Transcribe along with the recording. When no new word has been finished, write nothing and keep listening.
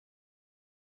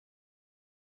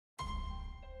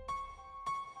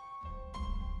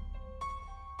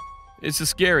It's a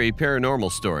scary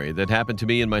paranormal story that happened to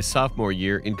me in my sophomore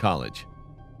year in college.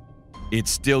 It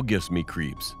still gives me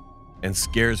creeps and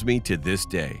scares me to this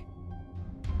day.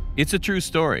 It's a true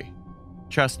story.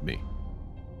 Trust me.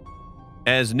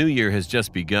 As New Year has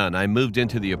just begun, I moved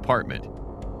into the apartment.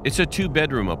 It's a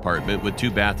 2-bedroom apartment with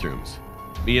 2 bathrooms.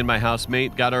 Me and my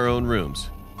housemate got our own rooms.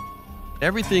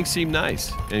 Everything seemed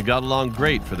nice and got along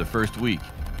great for the first week.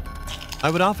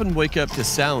 I would often wake up to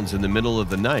sounds in the middle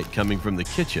of the night coming from the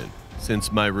kitchen,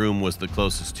 since my room was the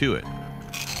closest to it.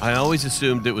 I always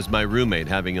assumed it was my roommate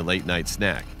having a late-night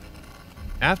snack.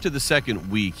 After the second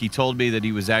week, he told me that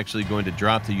he was actually going to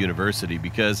drop the university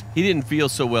because he didn't feel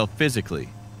so well physically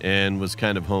and was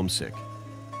kind of homesick.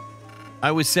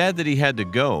 I was sad that he had to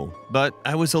go, but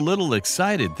I was a little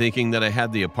excited thinking that I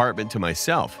had the apartment to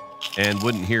myself and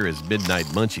wouldn't hear his midnight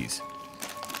munchies.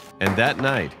 And that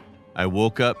night, I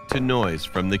woke up to noise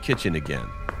from the kitchen again.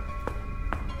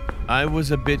 I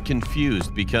was a bit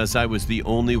confused because I was the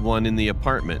only one in the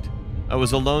apartment. I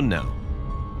was alone now.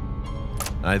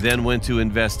 I then went to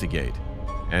investigate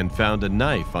and found a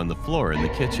knife on the floor in the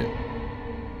kitchen.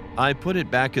 I put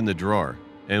it back in the drawer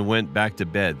and went back to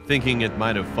bed, thinking it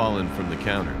might have fallen from the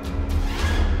counter.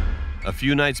 A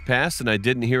few nights passed and I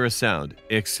didn't hear a sound,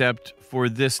 except for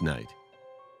this night.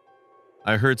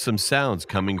 I heard some sounds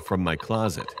coming from my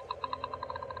closet.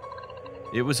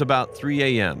 It was about 3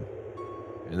 a.m.,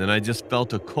 and then I just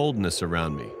felt a coldness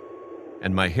around me,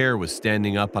 and my hair was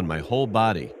standing up on my whole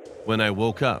body when I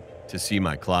woke up to see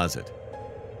my closet.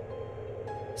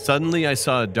 Suddenly, I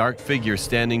saw a dark figure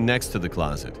standing next to the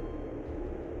closet.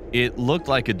 It looked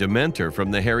like a Dementor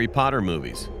from the Harry Potter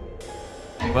movies,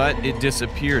 but it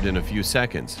disappeared in a few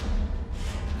seconds.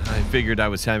 I figured I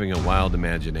was having a wild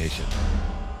imagination.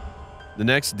 The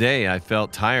next day, I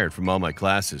felt tired from all my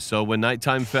classes, so when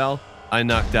nighttime fell, I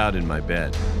knocked out in my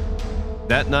bed.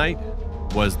 That night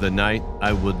was the night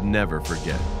I would never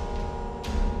forget.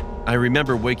 I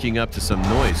remember waking up to some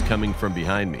noise coming from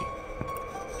behind me.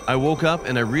 I woke up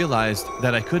and I realized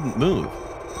that I couldn't move.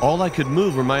 All I could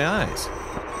move were my eyes.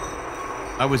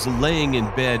 I was laying in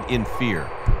bed in fear.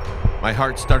 My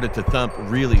heart started to thump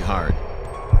really hard.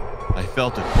 I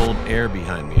felt a cold air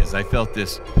behind me as I felt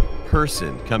this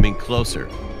person coming closer,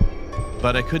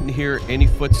 but I couldn't hear any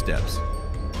footsteps.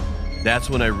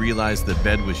 That's when I realized the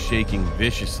bed was shaking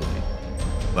viciously,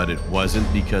 but it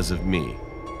wasn't because of me.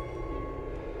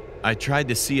 I tried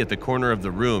to see at the corner of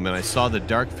the room and I saw the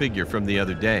dark figure from the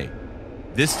other day.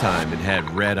 This time it had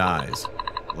red eyes,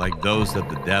 like those of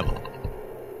the devil.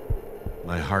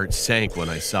 My heart sank when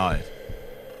I saw it.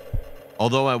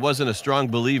 Although I wasn't a strong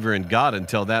believer in God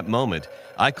until that moment,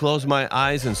 I closed my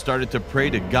eyes and started to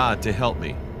pray to God to help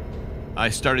me.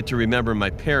 I started to remember my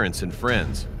parents and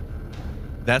friends.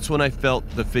 That's when I felt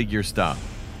the figure stop.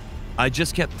 I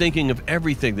just kept thinking of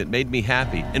everything that made me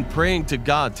happy and praying to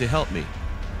God to help me.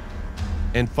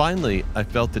 And finally, I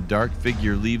felt the dark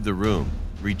figure leave the room,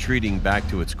 retreating back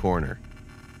to its corner.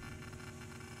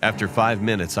 After 5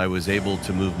 minutes, I was able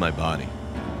to move my body.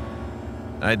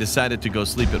 I decided to go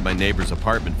sleep at my neighbor's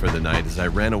apartment for the night as I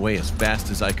ran away as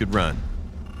fast as I could run.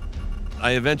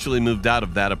 I eventually moved out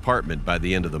of that apartment by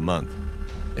the end of the month.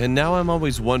 And now I'm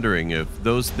always wondering if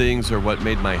those things are what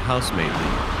made my housemate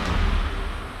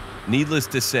leave. Needless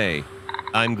to say,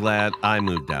 I'm glad I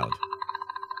moved out.